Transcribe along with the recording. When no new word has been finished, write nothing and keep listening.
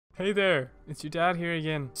Hey there, it's your dad here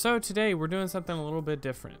again. So today we're doing something a little bit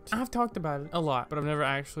different. I've talked about it a lot, but I've never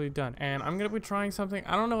actually done. And I'm gonna be trying something.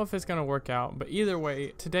 I don't know if it's gonna work out, but either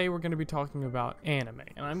way, today we're gonna be talking about anime.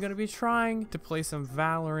 And I'm gonna be trying to play some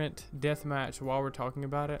Valorant Deathmatch while we're talking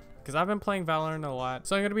about it, because I've been playing Valorant a lot.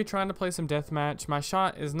 So I'm gonna be trying to play some Deathmatch. My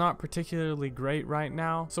shot is not particularly great right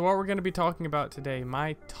now. So what we're gonna be talking about today,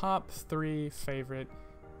 my top 3 favorite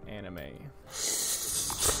anime.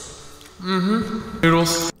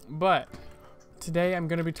 Noodles. But today I'm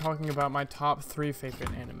going to be talking about my top 3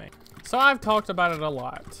 favorite anime. So I've talked about it a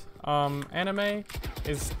lot. Anime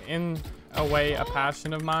is in a way a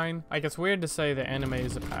passion of mine. Like, it's weird to say that anime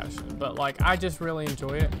is a passion, but like I just really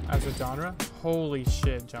enjoy it as a genre. Holy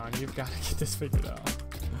shit, John, you've got to get this figured out.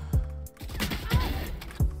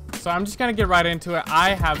 So I'm just gonna get right into it. I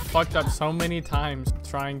have fucked up so many times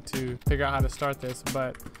trying to figure out how to start this,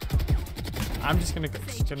 but I'm just gonna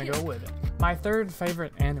go with it. My 3rd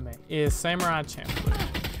favorite anime is Samurai Champloo.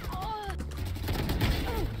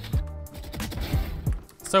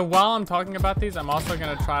 So while I'm talking about these, I'm also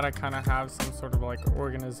gonna try to kind of have some sort of like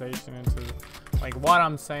organization into like what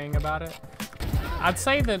I'm saying about it. I'd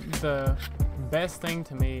say that the best thing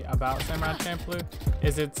to me about Samurai Champloo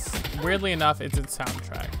is weirdly enough, it's its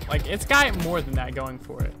soundtrack. Like, it's got more than that going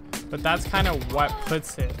for it, but that's kind of what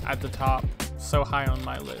puts it at the top so high on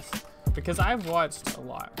my list, because I've watched a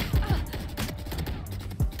lot.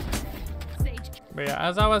 But yeah,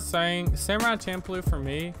 as I was saying, Samurai Champloo for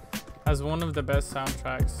me has one of the best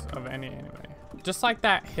soundtracks of any anime. Just like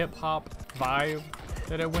that hip-hop vibe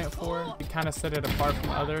that it went for, it kind of set it apart from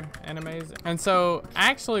other animes. And so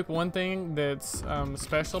actually one thing that's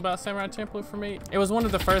special about Samurai Champloo for me, it was one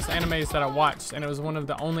of the first animes that I watched, and it was one of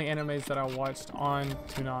the only animes that I watched on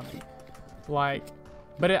Toonami. Like,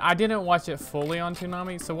 but I didn't watch it fully on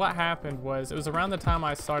Toonami. So what happened was, it was around the time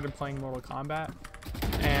I started playing Mortal Kombat,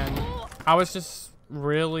 and I was just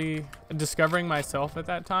really discovering myself at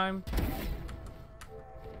that time.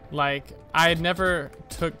 Like, I had never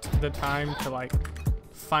took the time to like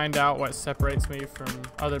find out what separates me from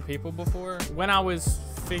other people before. When I was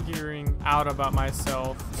figuring out about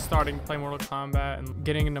myself, starting to play Mortal Kombat and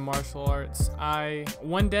getting into martial arts,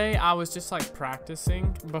 one day I was just like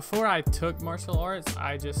practicing. Before I took martial arts,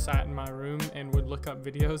 I just sat in my room and would look up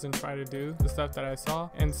videos and try to do the stuff that I saw.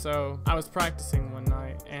 And so I was practicing one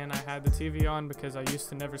night and I had the TV on because I used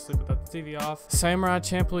to never sleep without the TV off. Samurai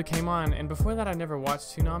Champloo came on, and before that I never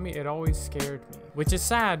watched Toonami. It always scared me, which is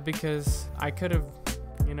sad because I could have,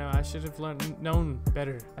 you know, I should have known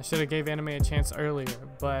better. I should have gave anime a chance earlier,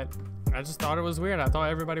 but I just thought it was weird. I thought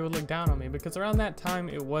everybody would look down on me because around that time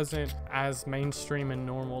it wasn't as mainstream and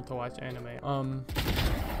normal to watch anime.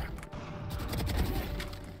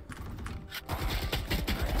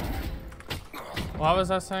 What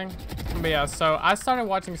was I saying? But yeah, so I started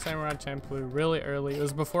watching Samurai Champloo really early. It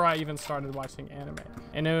was before I even started watching anime.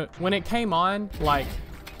 And when it came on, like,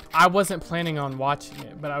 I wasn't planning on watching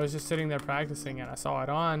it, but I was just sitting there practicing and I saw it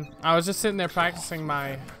on. I was just sitting there practicing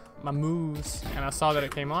my moves, and I saw that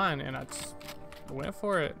it came on and I just went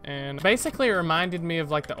for it. And basically it reminded me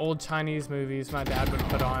of like the old Chinese movies my dad would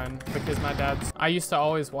put on, because I used to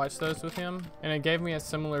always watch those with him, and it gave me a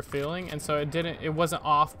similar feeling. And so it wasn't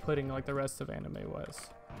off-putting like the rest of anime was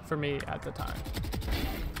for me at the time.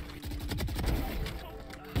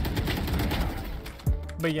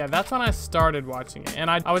 But yeah, that's when I started watching it. And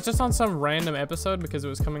I was just on some random episode because it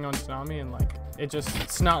was coming on Toonami, and like,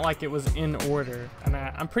 it's not like it was in order. And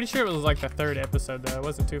I'm pretty sure it was like the 3rd episode though. It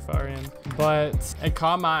wasn't too far in, but it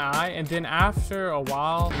caught my eye. And then after a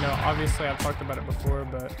while, you know, obviously I've talked about it before,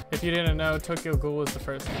 but if you didn't know, Tokyo Ghoul was the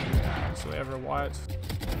first anime I actually ever watched.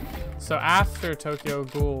 So after Tokyo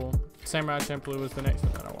Ghoul, Samurai Champloo was the next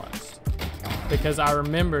one that I watched, because I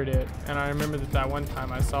remembered it, and I remember that one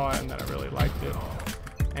time I saw it and that I really liked it.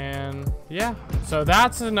 And yeah, so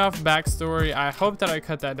that's enough backstory. I hope that I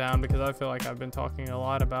cut that down because I feel like I've been talking a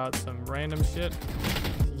lot about some random shit.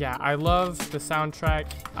 Yeah, I love the soundtrack.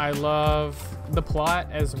 I love the plot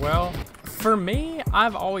as well. For me,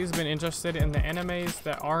 I've always been interested in the animes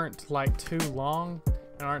that aren't like too long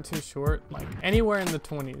and aren't too short. Like, anywhere in the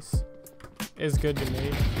 20s is good to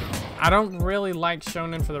me. I don't really like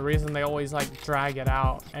shonen for the reason they always like drag it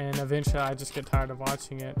out, and eventually I just get tired of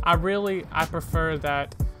watching it. I prefer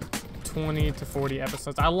that 20 to 40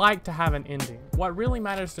 episodes. I like to have an ending. What really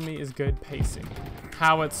matters to me is good pacing.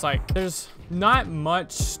 How it's like, there's not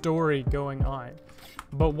much story going on,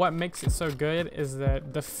 but what makes it so good is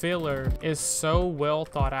that the filler is so well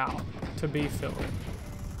thought out to be filler.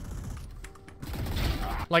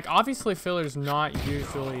 Like, obviously filler's not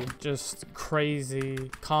usually just crazy,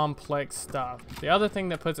 complex stuff. The other thing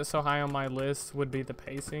that puts it so high on my list would be the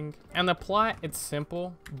pacing. And the plot, it's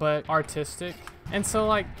simple, but artistic. And so,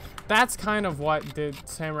 like, that's kind of what did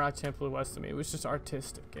Samurai Champloo was to me. It was just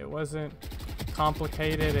artistic. It wasn't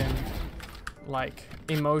complicated and, like,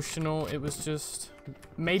 emotional. It was just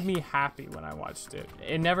made me happy when I watched it.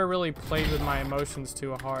 It never really played with my emotions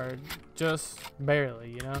too hard. Just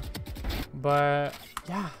barely, you know? But,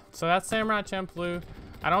 yeah. So that's Samurai Champloo.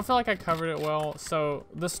 I don't feel like I covered it well. So,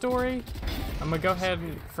 the story, I'm gonna go ahead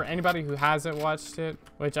and, for anybody who hasn't watched it,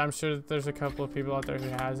 which I'm sure that there's a couple of people out there who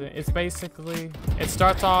hasn't, it's basically, it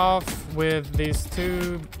starts off with these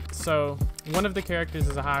two, so one of the characters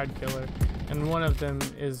is a hired killer, and one of them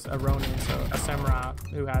is a ronin, so a samurai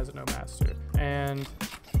who has no master. And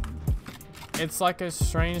it's like a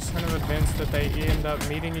strange turn of events that they end up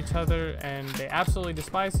meeting each other, and they absolutely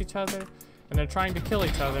despise each other, and they're trying to kill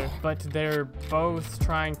each other, but they're both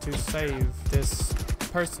trying to save this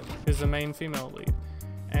person who's the main female lead.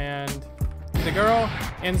 And the girl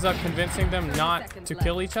ends up convincing them not to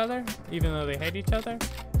kill each other, even though they hate each other,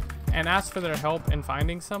 and asks for their help in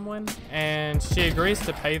finding someone. And she agrees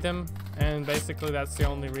to pay them, and basically that's the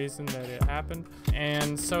only reason that it happened.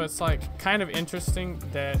 And so it's like kind of interesting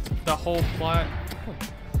that the whole plot,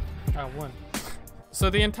 I won. So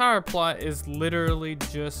the entire plot is literally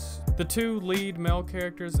just the two lead male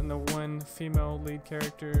characters and the one female lead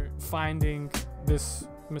character finding this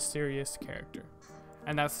mysterious character.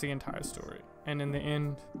 And that's the entire story. And in the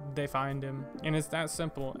end, they find him. And it's that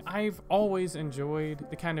simple. I've always enjoyed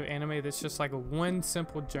the kind of anime that's just like a one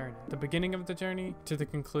simple journey. The beginning of the journey to the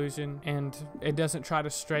conclusion. And it doesn't try to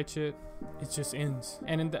stretch it. It just ends.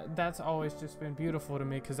 And that's always just been beautiful to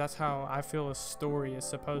me, because that's how I feel a story is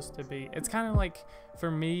supposed to be. It's kind of like,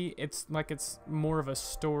 for me, it's like it's more of a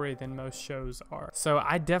story than most shows are. So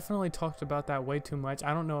I definitely talked about that way too much.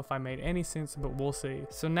 I don't know if I made any sense, but we'll see.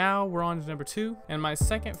 So now we're on to number 2. And my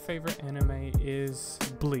second favorite anime is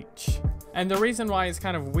Bleach. And the reason why it's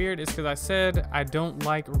kind of weird is because I said I don't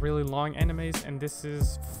like really long animes, and this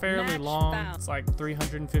is fairly long. It's like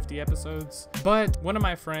 350 episodes. But one of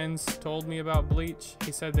my friends told me about Bleach.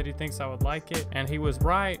 He said that he thinks I would like it, and he was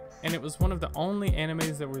right. And it was one of the only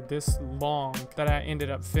animes that were this long that I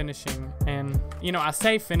ended up finishing. And, you know, I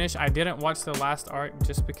say finish, I didn't watch the last arc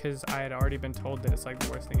just because I had already been told that it's like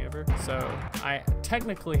the worst thing ever. So I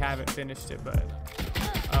technically haven't finished it, but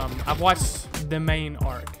I've watched the main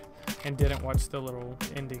arc and didn't watch the little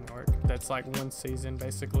ending arc that's like one season,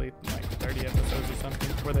 basically like 30 episodes or something,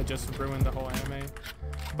 where they just ruined the whole anime.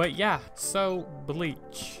 But yeah, so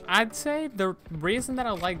Bleach. I'd say the reason that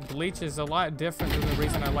I like Bleach is a lot different than the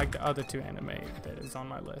reason I like the other two anime that is on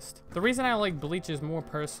my list. The reason I like Bleach is more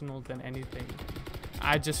personal than anything.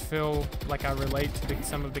 I just feel like I relate to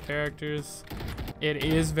some of the characters. It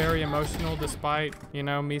is very emotional, despite, you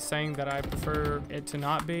know, me saying that I prefer it to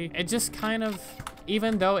not be. It just kind of,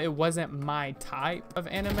 even though it wasn't my type of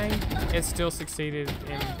anime, it still succeeded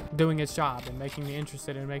in doing its job and making me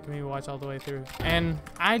interested and making me watch all the way through. And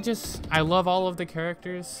I love all of the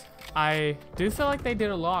characters. I do feel like they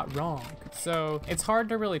did a lot wrong. So it's hard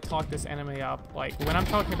to really talk this anime up. Like, when I'm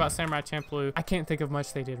talking about Samurai Champloo, I can't think of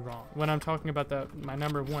much they did wrong. When I'm talking about my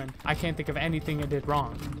number 1, I can't think of anything it did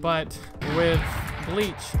wrong. But with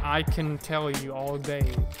Bleach, I can tell you all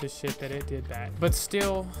day the shit that it did bad. But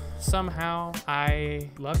still, somehow, I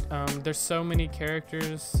loved there's so many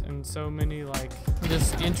characters and so many, like,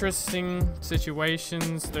 just interesting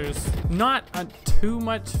situations. There's not too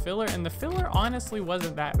much filler, and the filler honestly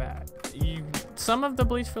wasn't that bad. Some of the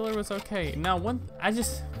Bleach filler was okay. Now,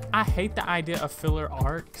 I hate the idea of filler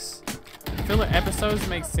arcs. Filler episodes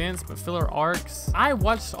make sense, but filler arcs, I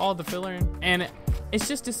watched all the filler, and it's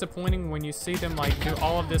just disappointing when you see them like do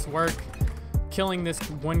all of this work killing this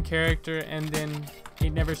one character, and then he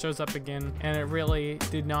never shows up again, and it really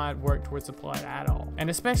did not work towards the plot at all. And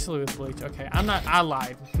especially with Bleach. Okay, I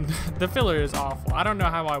lied. The filler is awful. I don't know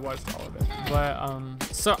how I watched all of it, but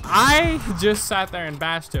so I just sat there and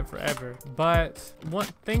bashed it forever. But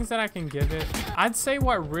things that I can give it, I'd say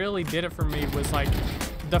what really did it for me was like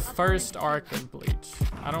the first arc of Bleach.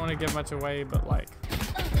 I don't want to give much away, but like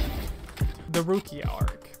the Rukia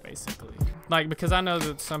arc, basically. Like, because I know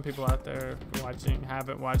that some people out there watching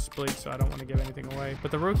haven't watched Bleach, so I don't want to give anything away.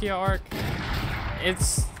 But the Rukia arc,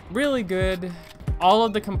 it's really good. All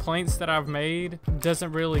of the complaints that I've made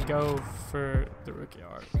doesn't really go for the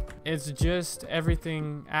Rukia arc. It's just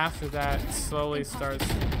everything after that slowly starts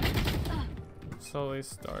to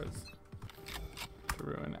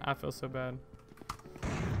ruin. I feel so bad.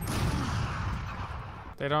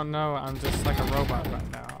 They don't know I'm just like a robot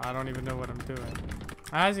right now. I don't even know what I'm doing.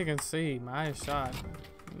 As you can see, my shot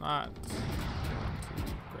not too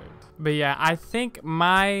great. But yeah, I think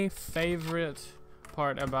my favorite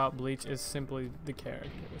part about Bleach is simply the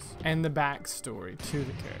characters and the backstory to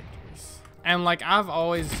the characters. And like, I've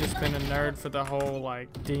always just been a nerd for the whole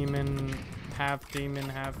like demon, half human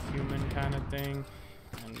kind of thing.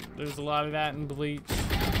 And there's a lot of that in Bleach.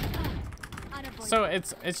 So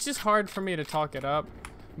it's just hard for me to talk it up,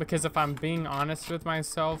 because if I'm being honest with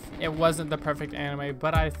myself, it wasn't the perfect anime,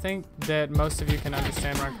 but I think that most of you can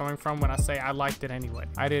understand where I'm coming from when I say I liked it anyway.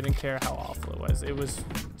 I didn't care how awful it was. It was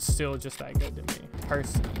still just that good to me,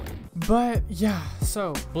 personally. But yeah,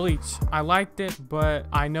 so Bleach, I liked it, but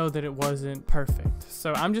I know that it wasn't perfect.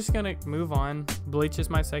 So I'm just gonna move on. Bleach is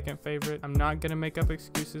my second favorite. I'm not gonna make up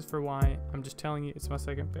excuses for why. I'm just telling you it's my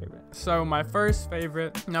second favorite. So my first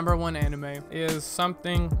favorite, #1 anime is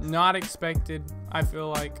something not expected, I feel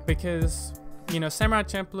like, because you know, Samurai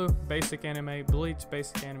Champloo, basic anime. Bleach,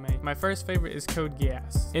 basic anime. My first favorite is Code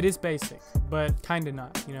Geass. It is basic, but kinda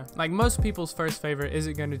not, you know? Like, most people's first favorite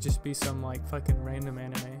isn't gonna just be some, like, fucking random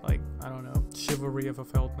anime. Like, I don't know, Chivalry of a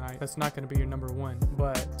Failed Knight. That's not gonna be your #1.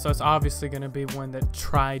 But, so it's obviously gonna be one that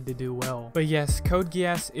tried to do well. But yes, Code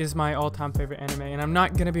Geass is my all-time favorite anime, and I'm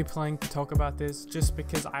not gonna be playing to talk about this just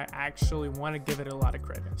because I actually want to give it a lot of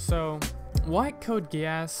credit. So, what Code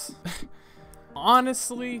Geass...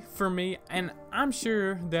 Honestly, for me, and I'm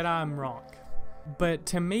sure that I'm wrong, but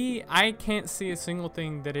to me, I can't see a single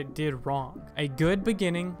thing that it did wrong. A good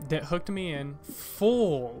beginning that hooked me in,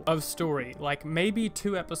 full of story, like maybe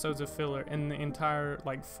 2 episodes of filler in the entire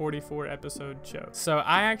like 44 episode show. So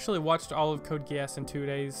I actually watched all of Code Geass in 2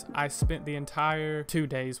 days. I spent the entire 2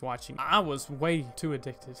 days watching. I was way too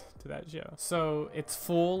addicted to that show. So it's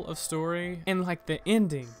full of story and like the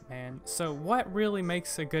ending, man. So what really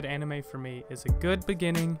makes a good anime for me is a good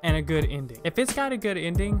beginning and a good ending. If it's got a good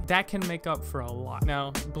ending, that can make up for a lot.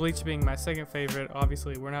 Now, Bleach being my second favorite,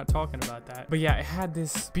 obviously we're not talking about that. But yeah, it had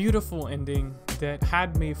this beautiful ending that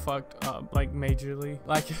had me fucked up, like majorly.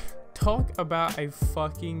 Like, talk about a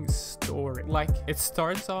fucking story. Like, it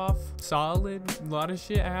starts off solid, a lot of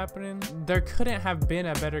shit happening. There couldn't have been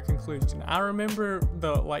a better conclusion. I remember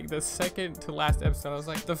the second to last episode, I was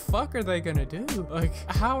like, the fuck are they gonna do? Like,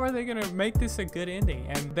 how are they gonna make this a good ending?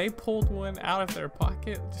 And they pulled one out of their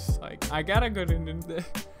pocket, just like, I got a good ending.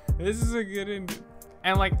 This is a good ending.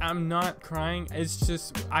 And like, I'm not crying, it's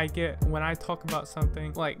just, I get, when I talk about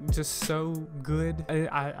something like just so good,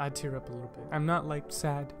 I tear up a little bit. I'm not like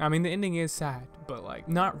sad. I mean, the ending is sad, but like,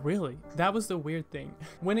 not really. That was the weird thing.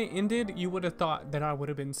 When it ended, you would have thought that I would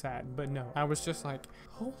have been sad, but no. I was just like,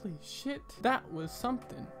 holy shit, that was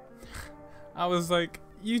something. I was like,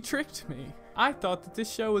 you tricked me. I thought that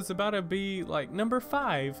this show was about to be like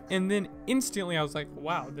 #5, and then instantly I was like,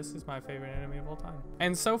 wow, this is my favorite anime of all time.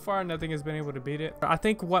 And so far, nothing has been able to beat it. I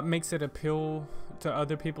think what makes it appeal to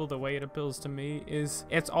other people the way it appeals to me is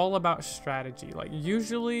it's all about strategy. Like,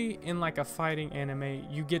 usually in like a fighting anime,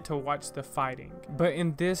 you get to watch the fighting, but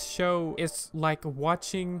in this show, it's like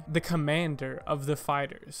watching the commander of the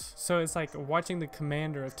fighters. So it's like watching the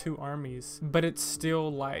commander of 2 armies, but it's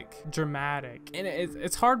still like dramatic, and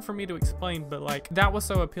it's hard for me to explain, but like, that was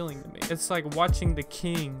so appealing to me. It's like watching the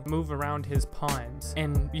king move around his pawns,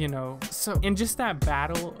 and you know, so in just that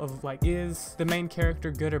battle of like, is the main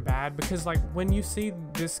character good or bad? Because like, when you see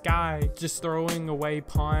this guy just throwing away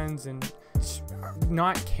pawns and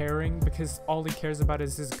not caring because all he cares about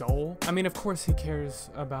is his goal. I mean, of course he cares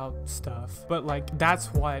about stuff, but like,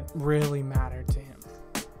 that's what really mattered to him,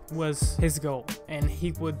 was his goal, and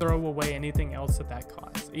he would throw away anything else at that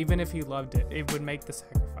cost. Even if he loved it, it would make the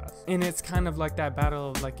sacrifice. And it's kind of like that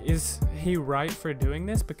battle of like, is he right for doing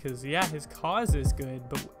this? Because yeah, his cause is good,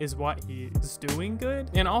 but is what he is doing good?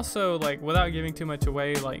 And also, like, without giving too much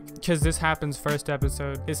away, like, because this happens first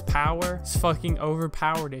episode, his power is fucking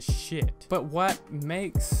overpowered as shit. But what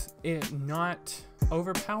makes it not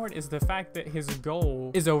overpowered is the fact that his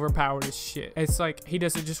goal is overpowered as shit. It's like, he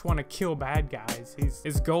doesn't just want to kill bad guys.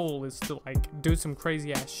 His goal is to like do some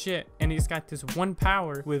crazy ass shit, and he's got this one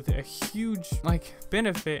power with a huge like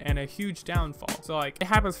benefit and a huge downfall. So like, it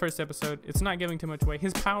happens first episode. It's not giving too much away.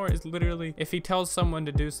 His power is literally, if he tells someone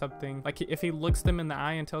to do something, like if he looks them in the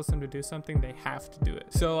eye and tells them to do something, they have to do it.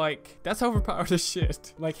 So like, that's overpowered as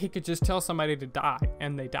shit. Like, he could just tell somebody to die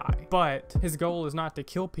and they die, but his goal is not to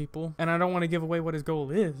kill people, and I don't want to give away what what his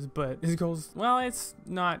goal is, but his goal's, well, it's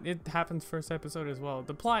not. It happens first episode as well.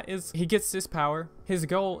 The plot is he gets this power. His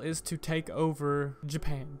goal is to take over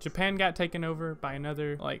Japan. Japan got taken over by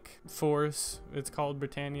another like force. It's called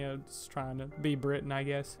Britannia. It's trying to be Britain, I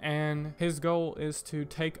guess. And his goal is to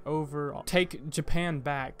take Japan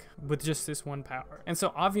back with just this one power. And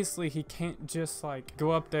so obviously he can't just like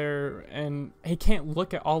go up there, and he can't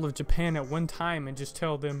look at all of Japan at one time and just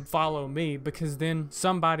tell them follow me, because then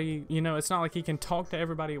somebody, you know, it's not like he can talk to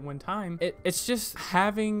everybody at one time. It's just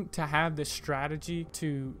having to have this strategy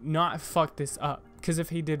to not fuck this up. Because if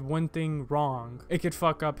he did one thing wrong, it could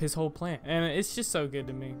fuck up his whole plan. And it's just so good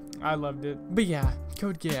to me. I loved it. But yeah,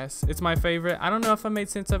 Code Geass. It's my favorite. I don't know if I made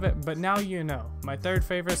sense of it, but now you know. My third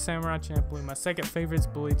favorite is Samurai Champloo. My second favorite is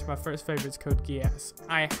Bleach. My first favorite is Code Geass.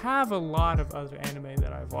 I have a lot of other anime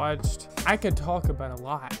that I've watched. I could talk about a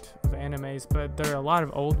lot of animes, but there are a lot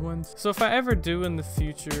of old ones. So if I ever do in the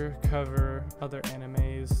future cover other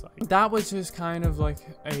animes, like, that was just kind of like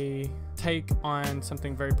a take on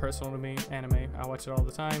something very personal to me, anime. I watch it all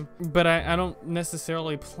the time, but I don't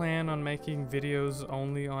necessarily plan on making videos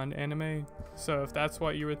only on anime. So if that's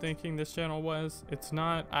what you were thinking this channel was, it's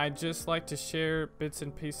not. I just like to share bits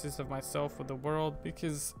and pieces of myself with the world,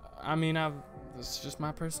 because I mean, it's just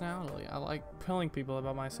my personality. I like telling people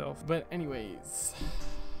about myself. But anyways,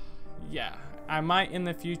 yeah, I might in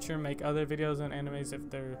the future make other videos on animes if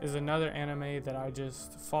there is another anime that I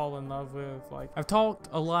just fall in love with. Like, I've talked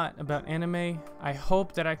a lot about anime. I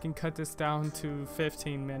hope that I can cut this down to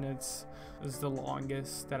 15 minutes. Is the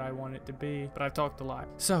longest that I want it to be, but I've talked a lot.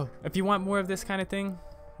 So if you want more of this kind of thing,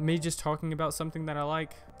 me just talking about something that I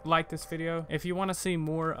like this video. If you want to see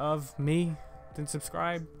more of me, then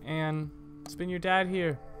subscribe. And it's been your dad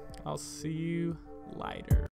here. I'll see you later.